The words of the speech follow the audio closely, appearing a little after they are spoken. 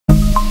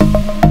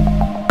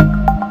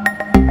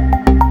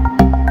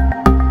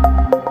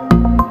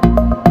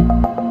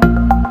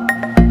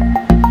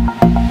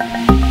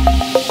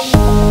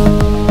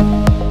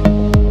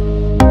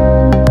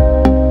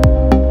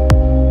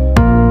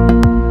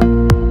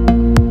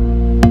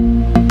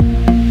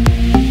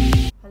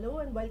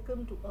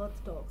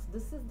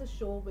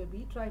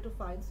try to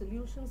find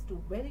solutions to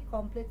very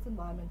complex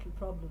environmental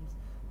problems.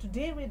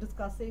 Today we're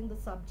discussing the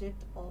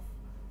subject of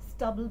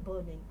stubble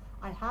burning.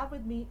 I have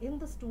with me in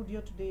the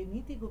studio today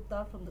Niti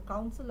Gupta from the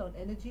Council on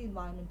Energy,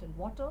 Environment and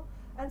Water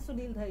and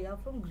Sunil Dahiya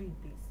from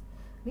Greenpeace.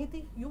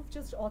 Niti, you've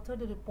just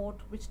authored a report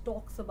which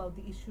talks about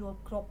the issue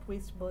of crop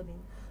waste burning.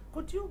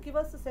 Could you give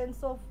us a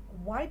sense of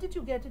why did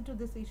you get into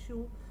this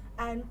issue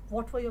and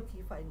what were your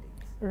key findings?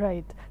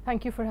 Right.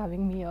 Thank you for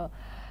having me here.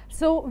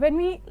 So when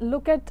we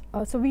look at,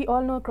 so we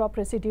all know crop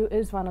residue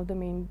is one of the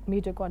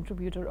major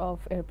contributor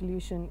of air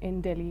pollution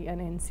in Delhi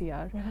and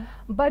NCR.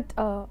 But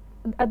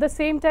at the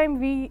same time,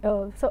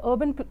 so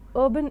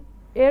urban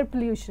air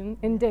pollution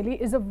in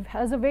Delhi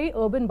has a very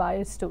urban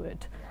bias to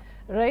it,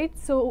 right?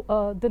 So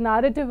the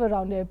narrative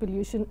around air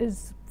pollution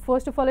is,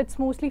 first of all, it's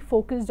mostly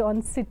focused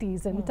on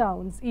cities and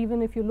towns.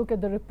 Even if you look at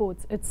the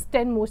reports, it's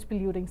 10 most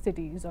polluting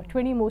cities or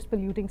 20 most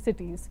polluting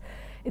cities.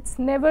 It's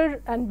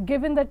never, and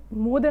given that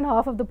more than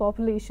half of the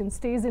population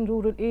stays in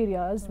rural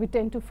areas, we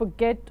tend to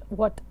forget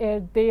what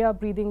air they are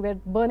breathing, where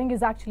burning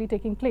is actually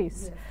taking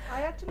place. Yes.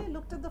 I actually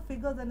looked at the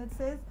figures and it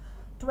says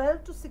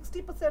 12 to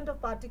 60%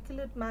 of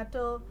particulate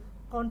matter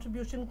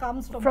contribution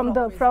comes from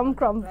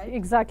crop, right?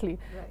 Exactly.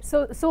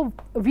 Right. So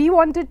we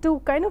wanted to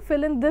kind of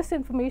fill in this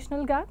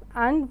informational gap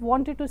and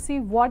wanted to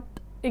see what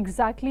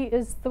exactly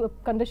is the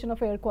condition of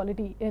air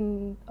quality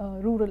in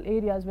rural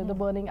areas where the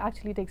burning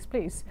actually takes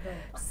place.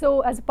 Right.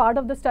 So as part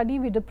of the study,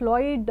 we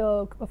deployed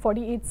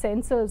 48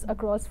 sensors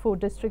across 4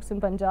 districts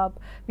in Punjab.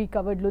 We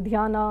covered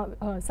Ludhiana,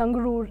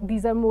 Sangrur,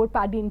 these are more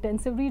paddy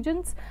intensive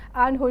regions,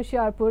 and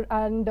Hoshiarpur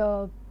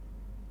and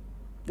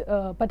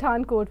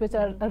Pathankot, which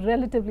are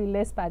relatively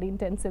less paddy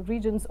intensive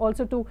regions,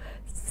 also to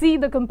see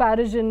the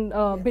comparison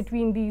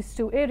between these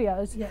two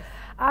areas. Yes.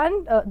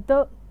 And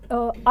the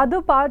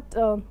other part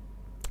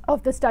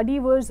of the study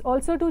was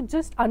also to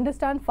just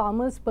understand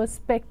farmers'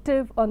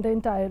 perspective on the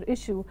entire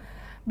issue,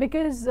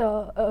 because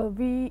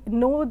we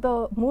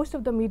know most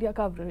of the media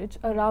coverage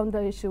around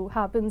the issue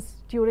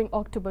happens during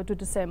October to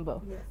December,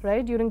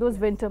 right, during those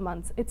winter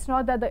months. It's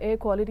not that the air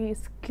quality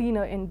is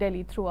cleaner in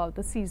Delhi throughout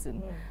the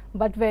season,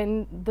 but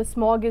when the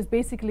smog is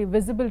basically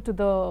visible to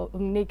the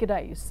naked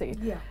eye, you say,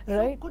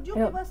 right? So could you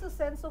give us a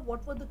sense of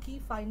what were the key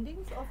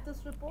findings of this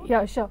report?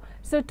 Yeah, sure.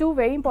 So 2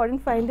 very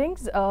important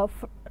findings.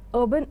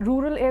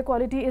 Rural air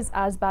quality is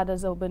as bad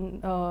as urban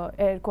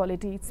air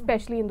quality,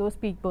 especially in those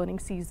peak burning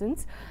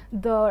seasons.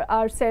 There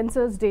are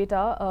sensors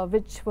data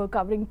which were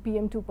covering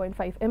PM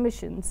 2.5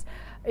 emissions,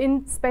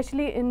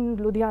 especially in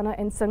Ludhiana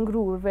and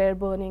Sangrur, where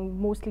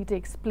burning mostly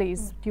takes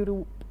place due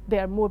to they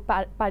are more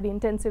paddy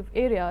intensive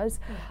areas.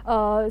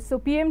 So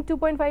PM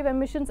 2.5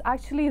 emissions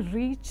actually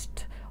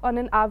reached on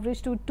an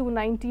average to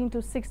 219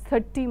 to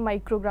 630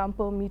 microgram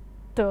per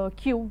meter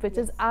cube, which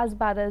is as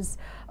bad as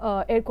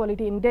air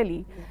quality in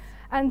Delhi.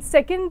 And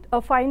second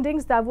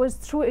findings that was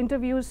through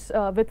interviews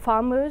with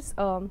farmers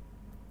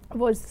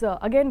was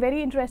again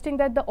very interesting,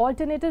 that the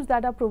alternatives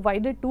that are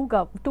provided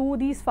to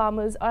these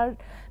farmers are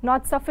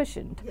not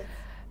sufficient.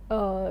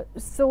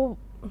 So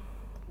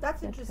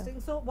that's interesting.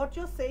 So what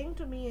you're saying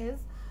to me is,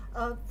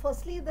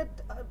 firstly, that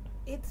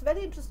it's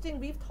very interesting.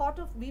 We've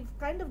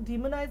kind of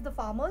demonized the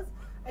farmers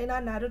in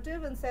our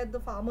narrative and said the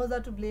farmers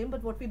are to blame,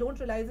 but what we don't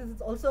realize is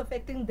it's also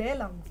affecting their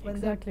lungs when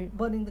they're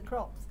burning the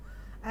crops.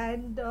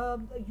 And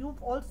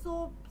you've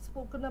also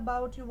spoken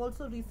about, you've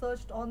also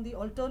researched on the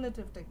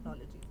alternative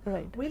technology.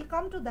 Right. We'll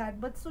come to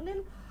that. But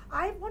Sunil,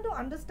 I want to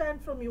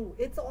understand from you,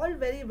 it's all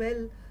very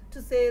well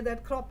to say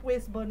that crop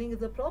waste burning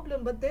is a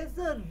problem, but there's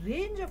a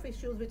range of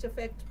issues which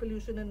affect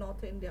pollution in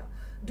North India.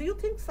 Do you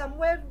think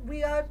somewhere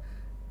we are,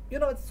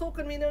 it's so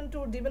convenient to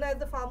demonize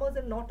the farmers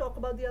and not talk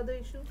about the other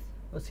issues?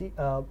 See,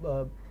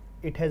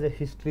 it has a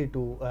history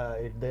to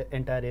the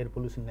entire air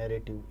pollution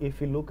narrative.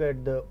 If you look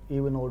at the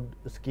even old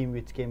scheme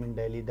which came in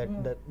Delhi,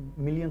 that the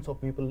millions of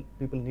people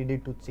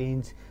needed to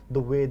change the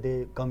way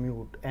they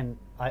commute, and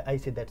I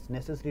say that's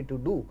necessary to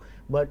do,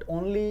 but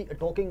only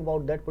talking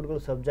about that particular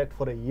subject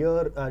for a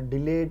year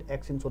delayed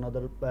actions on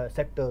other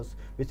sectors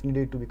which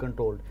needed to be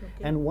controlled.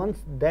 And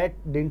once that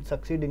didn't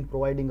succeed in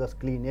providing us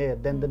clean air,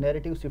 then the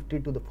narrative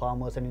shifted to the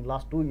farmers, and in the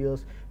last 2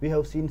 years we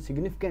have seen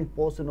significant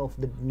portion of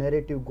the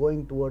narrative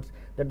going towards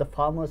that the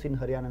farmers in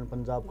Haryana and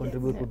Punjab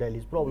contribute to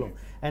Delhi's problem.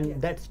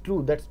 And that's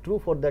true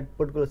for that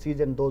particular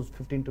season, those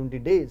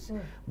 15-20 days.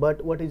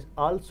 But what is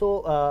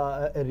also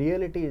a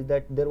reality is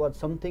that there was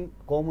something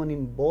common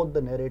in both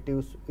the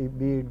narratives,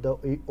 be it the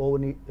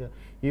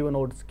even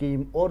old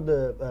scheme or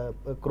the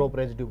crop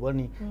residue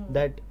burning,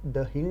 that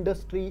the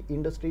industry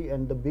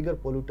and the bigger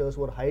polluters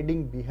were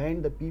hiding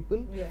behind the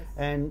people,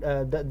 and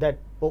that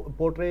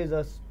portrays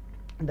us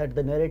that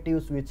the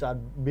narratives which are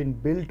been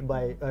built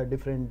by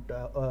different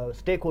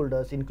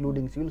stakeholders,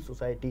 including civil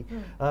society,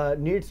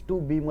 needs to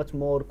be much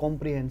more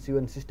comprehensive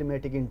and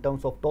systematic in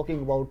terms of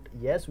talking about,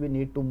 yes, we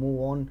need to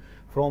move on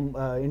from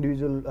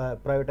individual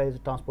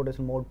privatized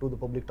transportation mode to the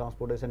public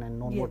transportation and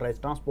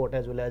non-motorized transport,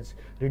 as well as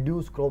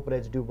reduce crop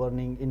residue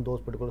burning in those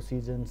particular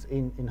seasons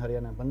in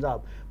Haryana and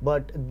Punjab.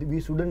 But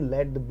we shouldn't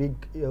let the big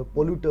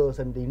polluters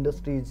and the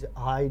industries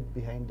hide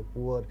behind the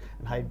poor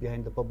and hide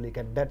behind the public,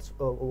 and that's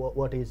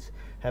what is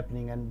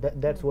happening, and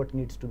that's what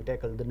needs to be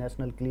tackled. The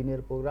National Clean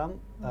Air Program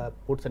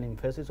puts an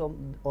emphasis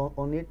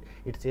on it.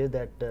 It says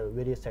that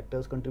various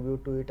sectors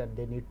contribute to it and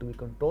they need to be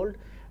controlled,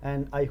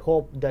 and I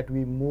hope that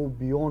we move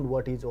beyond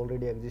what is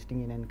already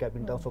existing in NCAP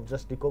in terms of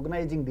just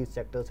recognizing these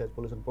sectors as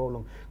pollution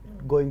problem,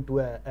 going to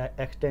an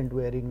extent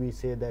wherein we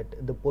say that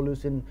the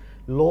pollution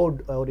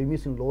load or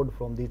emission load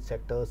from these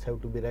sectors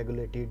have to be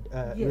regulated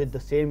with the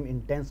same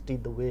intensity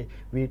the way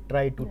we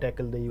try to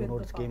tackle the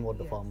even-out scheme or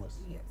the farmers.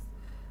 Yes.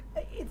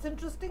 It's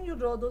interesting you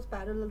draw those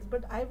parallels,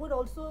 but I would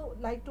also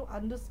like to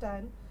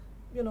understand,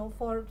 you know,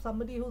 for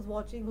somebody who's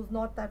watching who's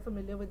not that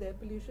familiar with air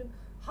pollution,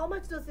 how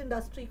much does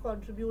industry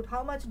contribute,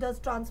 how much does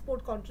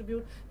transport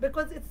contribute?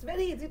 Because it's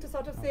very easy to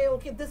sort of say,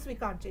 okay, this we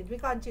can't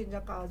change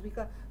our cars,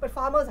 but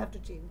farmers have to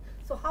change.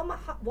 So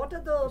what are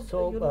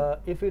the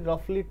if we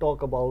roughly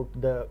talk about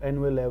the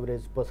annual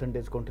average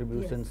percentage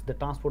contributions, the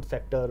transport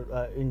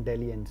sector in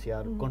Delhi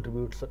NCR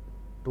contributes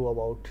to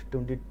about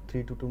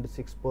 23 to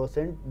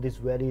 26%. This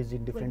varies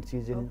in different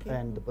seasons,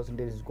 and the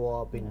percentages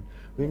go up in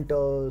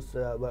winters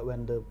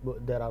when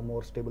there are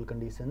more stable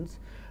conditions.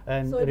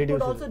 And so it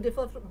could also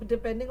differ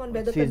depending on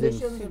weather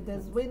conditions, if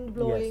there's wind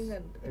blowing,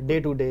 and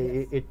day to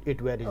day it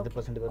varies the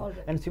percentage.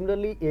 And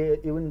similarly,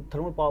 even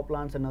thermal power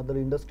plants and other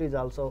industries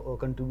also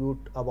contribute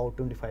about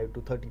 25 to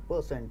 30%.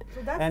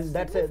 So and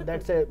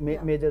that's a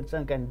major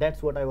chunk, and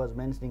that's what I was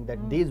mentioning,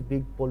 that these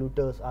big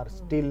polluters are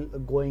still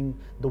going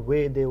the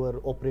way they were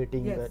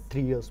operating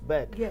 3 years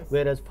back,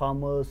 whereas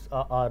farmers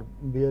are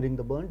bearing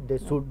the burn. They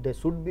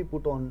should be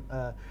put on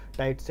a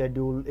tight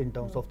schedule in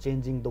terms of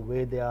changing the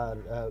way they are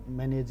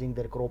managing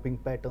their cropping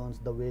patterns,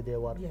 the way they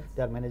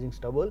are managing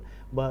stubble,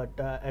 but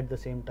at the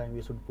same time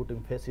we should put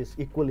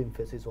equal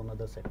emphasis on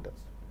other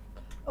sectors.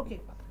 Okay,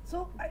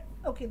 so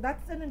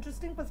that's an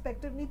interesting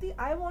perspective, Niti.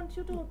 I want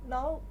you to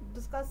now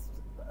discuss.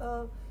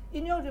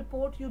 In your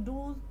report, you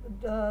do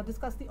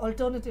discuss the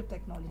alternative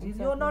technologies.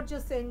 Exactly. You're not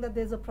just saying that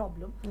there's a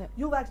problem.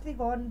 You've actually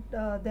gone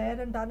there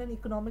and done an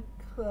economic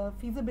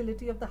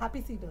feasibility of the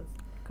happy seeders.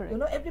 Correct. You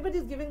know,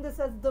 everybody's giving this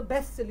as the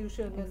best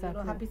solution. Exactly. And,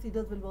 you know, happy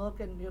seeders will work,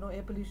 and, you know,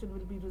 air pollution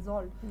will be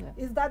resolved.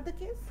 Is that the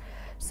case?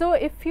 So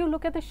if you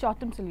look at the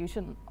short-term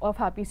solution of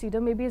happy seeder,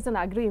 maybe it's an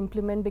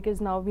agri-implement,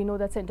 because now we know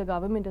that central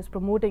government is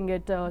promoting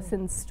it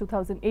since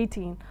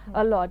 2018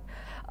 a lot.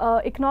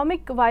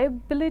 Economic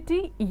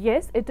viability,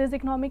 yes, it is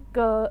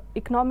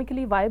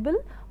economically viable,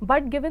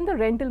 but given the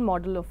rental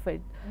model of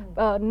it,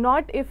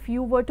 not if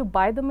you were to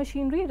buy the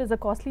machinery. It is a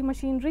costly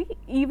machinery,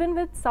 even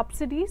with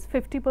subsidies,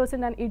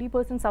 50% and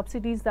 80%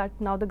 subsidies that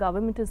now the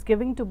government is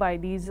giving to buy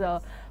these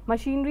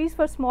machineries.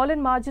 For small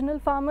and marginal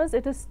farmers,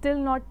 it is still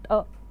not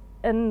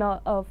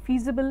a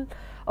feasible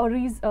or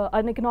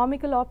an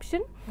economical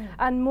option.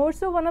 And more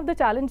so, one of the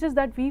challenges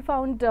that we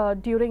found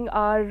during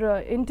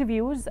our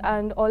interviews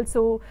and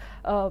also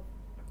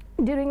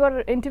during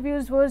our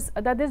interviews was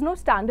that there's no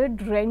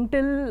standard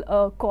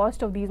rental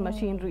cost of these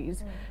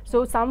machineries.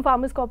 So some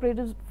farmers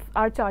cooperatives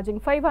are charging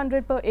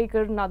 500 per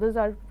acre, and others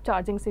are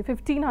charging say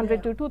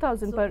 1500 to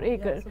 2000 per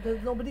acre. So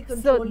there's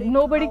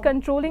nobody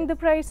controlling the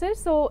prices.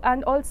 So,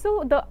 and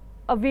also the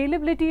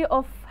availability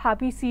of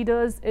happy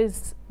seeders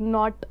is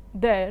not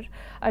there.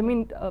 I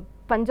mean,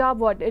 Punjab,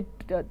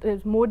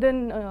 there's more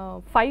than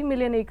 5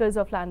 million acres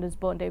of land is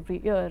burnt every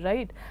year,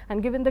 right?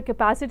 And given the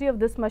capacity of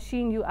this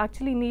machine, you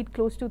actually need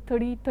close to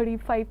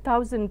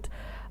 35,000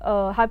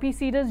 happy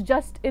seeders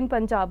just in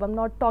Punjab. I'm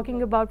not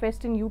talking about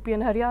Western UP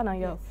and Haryana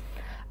here.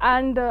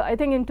 And I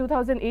think in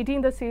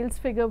 2018 the sales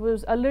figure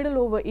was a little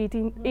over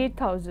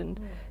 8,000.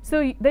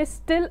 So there's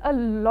still a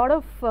lot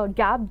of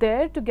gap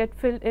there to get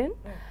filled in.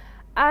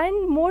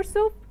 And more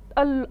so,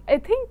 I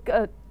think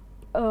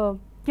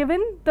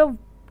given the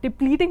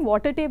depleting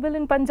water table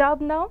in Punjab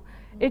now,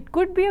 it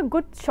could be a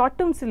good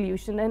short-term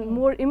solution and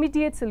more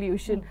immediate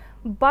solution.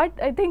 But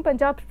I think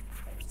Punjab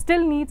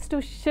still needs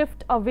to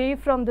shift away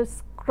from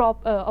this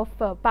crop of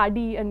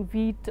paddy and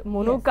wheat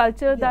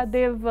monoculture that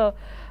they've...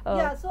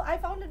 so I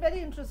found it very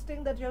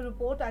interesting that your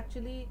report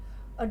actually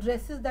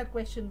addresses that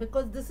question,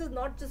 because this is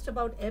not just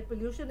about air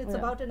pollution, it's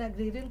about an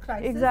agrarian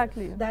crisis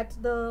that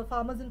the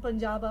farmers in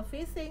Punjab are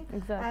facing.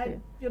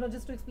 And, you know,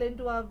 just to explain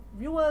to our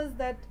viewers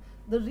that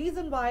the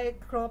reason why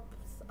crops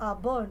are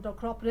burnt or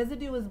crop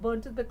residue is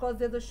burnt is because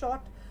there's a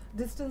short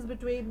distance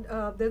between,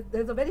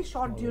 there's a very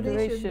short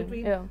duration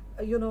between,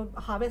 you know,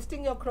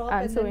 harvesting your crop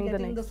and then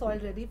getting the soil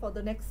ready for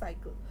the next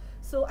cycle.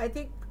 So I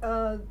think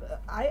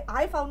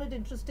I found it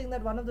interesting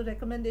that one of the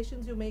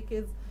recommendations you make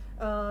is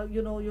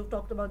you know, you've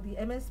talked about the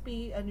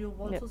MSP, and you've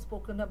also Yeah.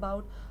 spoken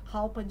about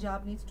how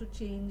Punjab needs to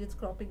change its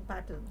cropping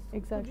patterns.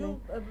 Exactly.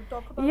 Could you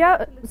talk about Yeah,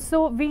 that a little? so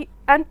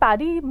and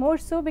paddy more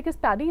so, because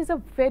paddy is a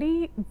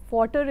very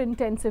water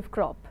intensive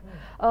crop.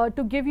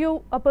 To give you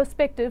a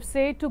perspective,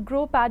 say to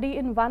grow paddy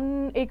in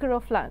 1 acre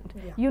of land,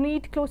 Yeah. you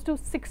need close to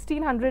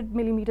 1600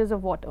 millimeters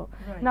of water.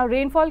 Right. Now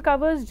rainfall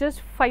covers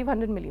just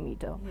 500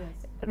 millimeter.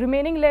 Yes.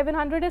 Remaining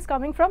 1100 is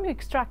coming from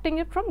extracting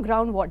it from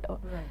groundwater.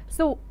 Right.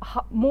 So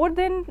more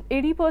than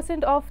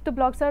 80% of the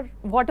blocks are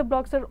water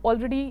blocks are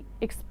already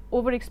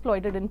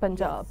overexploited in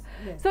Punjab. Yes,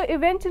 yes. So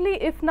eventually,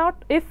 if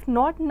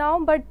not now,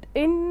 but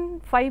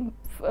in 5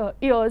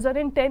 years or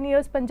in 10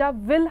 years,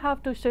 Punjab will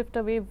have to shift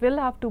away, will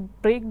have to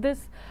break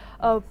this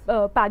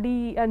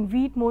paddy and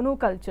wheat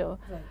monoculture.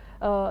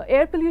 Right.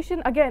 Air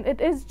pollution, again, it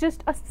is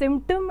just a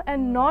symptom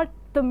and not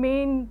the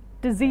main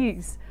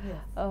disease. Yes.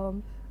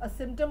 A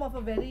symptom of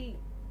a very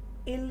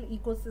ill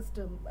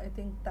ecosystem. I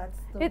think that's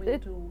the way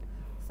to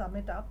sum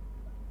it up.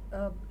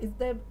 Is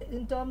there,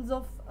 in terms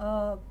of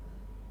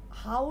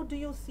how do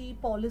you see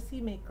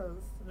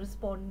policymakers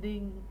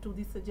responding to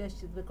these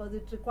suggestions? Because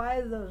it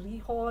requires a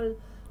rehaul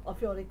of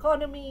your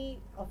economy,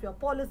 of your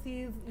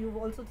policies. You've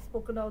also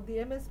spoken about the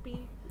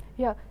MSP.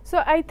 Yeah,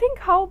 so I think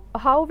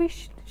how we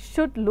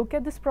should look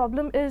at this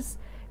problem is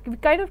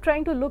kind of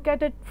trying to look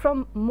at it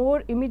from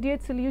more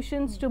immediate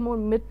solutions to more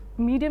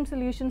medium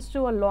solutions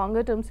to a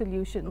longer term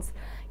solutions.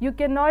 You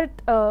cannot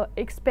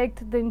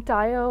expect the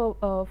entire,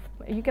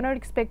 you cannot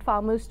expect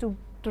farmers to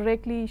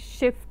directly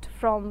shift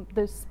from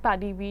this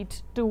paddy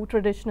wheat to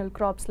traditional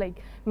crops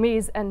like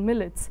maize and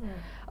millets.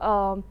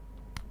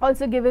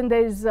 Also, given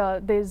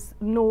there's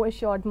no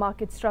assured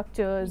market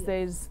structures, Yes.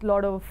 there's a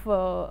lot of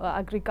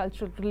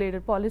agricultural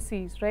related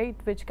policies, right,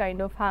 which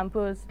kind of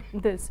hampers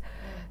this.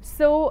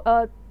 So,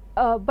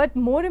 but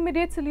more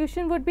immediate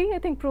solution would be, I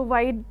think,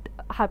 provide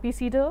happy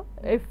seeder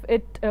if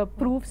it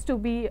proves to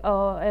be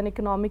an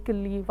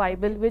economically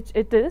viable, which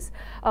it is,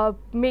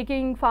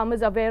 making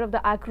farmers aware of the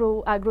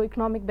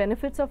agroeconomic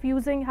benefits of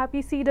using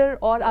happy seeder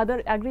or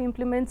other agri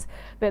implements,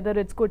 whether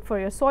it's good for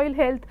your soil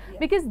health,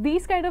 because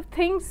these kind of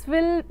things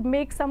will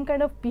make some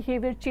kind of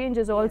behavior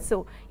changes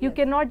also. You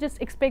cannot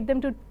just expect them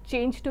to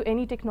change to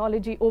any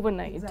technology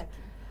overnight. Exactly.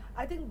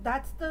 I think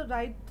that's the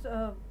right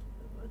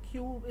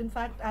cue. In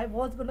fact, I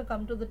was going to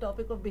come to the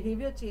topic of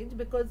behavior change,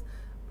 because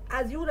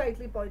as you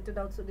rightly pointed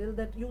out, Sunil,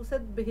 that you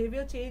said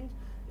behavior change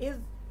is,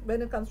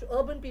 when it comes to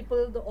urban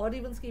people, the odd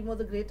even scheme was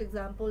a great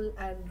example,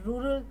 and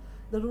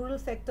the rural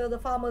sector, the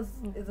farmers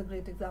is a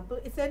great example.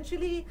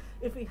 Essentially,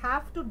 if we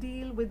have to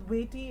deal with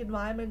weighty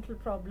environmental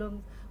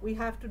problems, we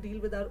have to deal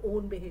with our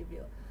own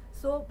behavior.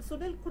 So,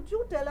 Sunil, could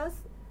you tell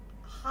us,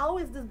 how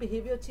is this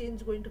behavior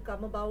change going to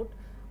come about?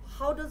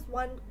 How does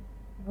one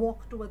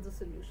walk towards a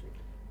solution?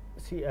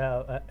 See,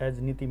 as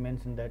Niti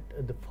mentioned, that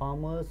the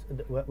farmers,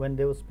 when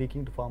they were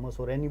speaking to farmers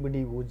or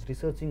anybody who is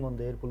researching on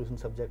the air pollution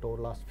subject over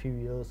last few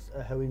years,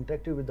 have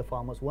interacted with the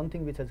farmers, one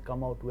thing which has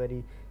come out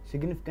very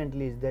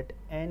significantly is that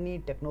any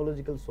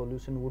technological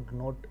solution would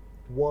not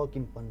work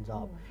in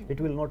Punjab. It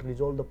will not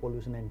resolve the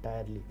pollution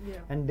entirely.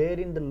 And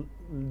therein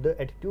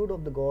the attitude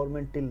of the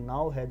government till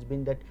now has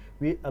been that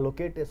we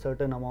allocate a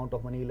certain amount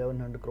of money,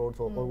 1100 crores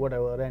or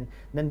whatever, and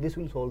then this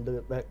will solve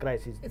the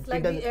crisis. It's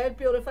like the air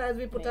purifiers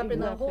we put up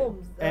in our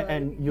homes.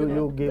 And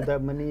you give the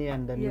money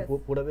and then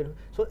you put away.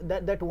 So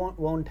that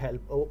won't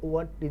help.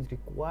 What is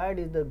required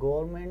is the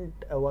government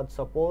was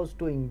supposed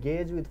to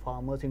engage with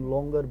farmers in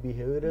longer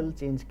behavioral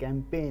change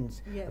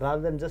campaigns,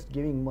 rather than just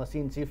giving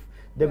machines. If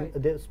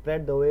they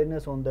spread the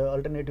awareness on the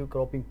alternative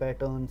cropping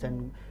patterns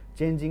and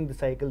changing the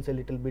cycles a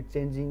little bit,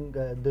 changing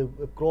the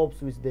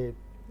crops which they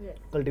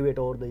cultivate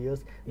over the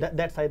years,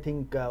 that's I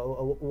think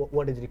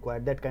what is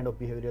required, that kind of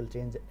behavioral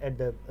change at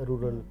the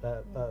rural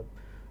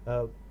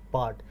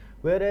part.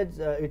 Whereas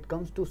it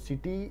comes to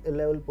city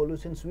level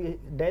pollutions,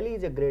 Delhi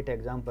is a great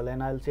example,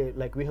 and I'll say,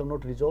 like, we have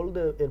not resolved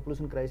the air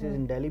pollution crisis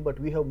in Delhi, but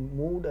we have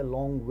moved a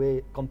long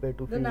way compared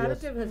to the few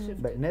narrative years. has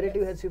shifted. But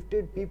narrative has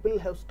shifted. People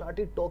have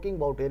started talking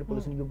about air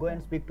pollution. You go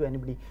and speak to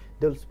anybody,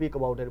 they'll speak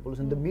about air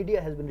pollution. The media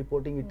has been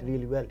reporting it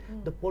really well.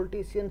 The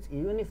politicians,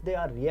 even if they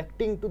are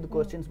reacting to the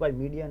questions by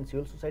media and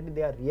civil society,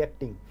 they are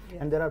reacting,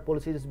 and there are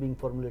policies being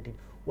formulated.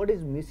 What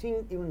is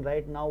missing even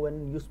right now,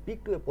 when you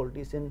speak to a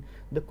politician,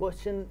 the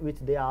question which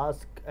they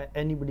ask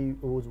anybody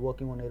who is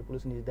working on air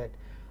pollution is that,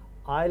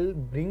 I'll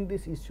bring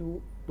this issue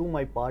to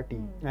my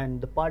party,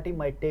 and the party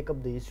might take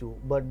up the issue,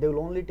 but they will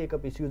only take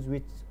up issues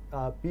which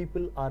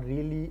people are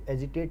really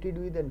agitated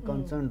with and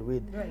concerned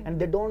with, and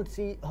they don't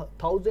see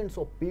thousands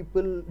of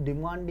people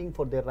demanding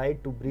for their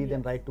right to breathe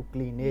and right to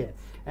clean air,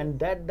 and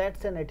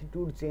that's an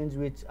attitude change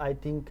which I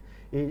think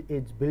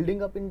is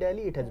building up in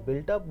Delhi. It has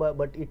built up,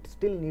 but it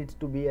still needs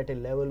to be at a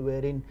level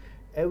wherein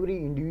every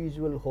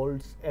individual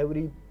holds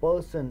every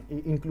person,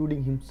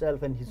 including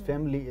himself and his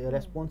family,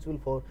 responsible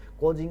for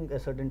causing a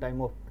certain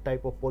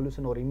type of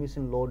pollution or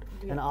emission load,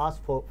 and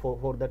ask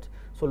for that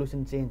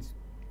solution change.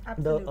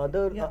 Absolutely. The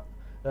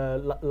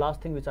other last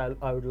thing which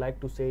I would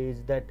like to say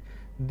is that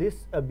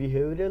this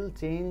behavioral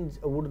change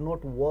would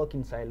not work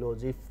in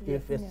silos. If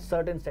a Yeah.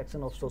 certain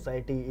section of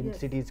society in Yes.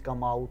 cities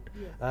come out,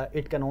 Yes.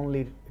 it can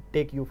only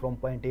take you from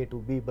point A to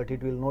B, but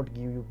it will not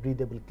give you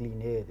breathable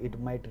clean air. It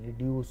might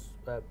reduce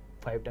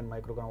 5-10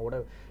 microgram or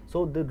whatever.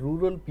 So the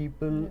rural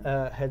people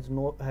has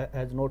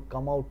not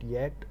come out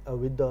yet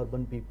with the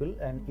urban people,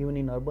 and even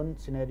in urban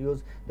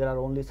scenarios there are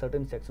only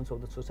certain sections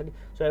of the society.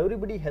 So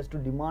everybody has to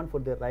demand for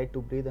their right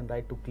to breathe and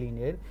right to clean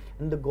air,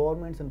 and the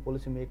governments and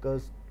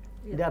policymakers,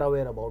 they are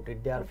aware about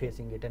it, they are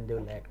facing it, and they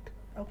will act.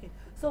 Okay,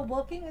 so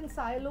working in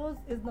silos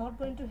is not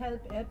going to help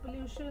air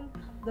pollution.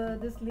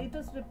 This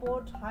latest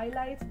report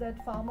highlights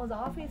that farmers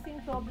are facing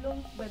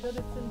problems, whether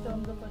it's in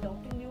terms of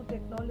adopting new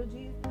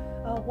technologies.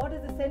 What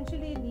is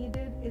essentially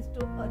needed is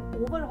an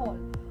overhaul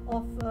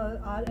of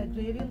our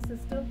agrarian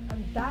system,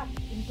 and that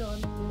in turn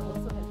will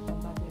also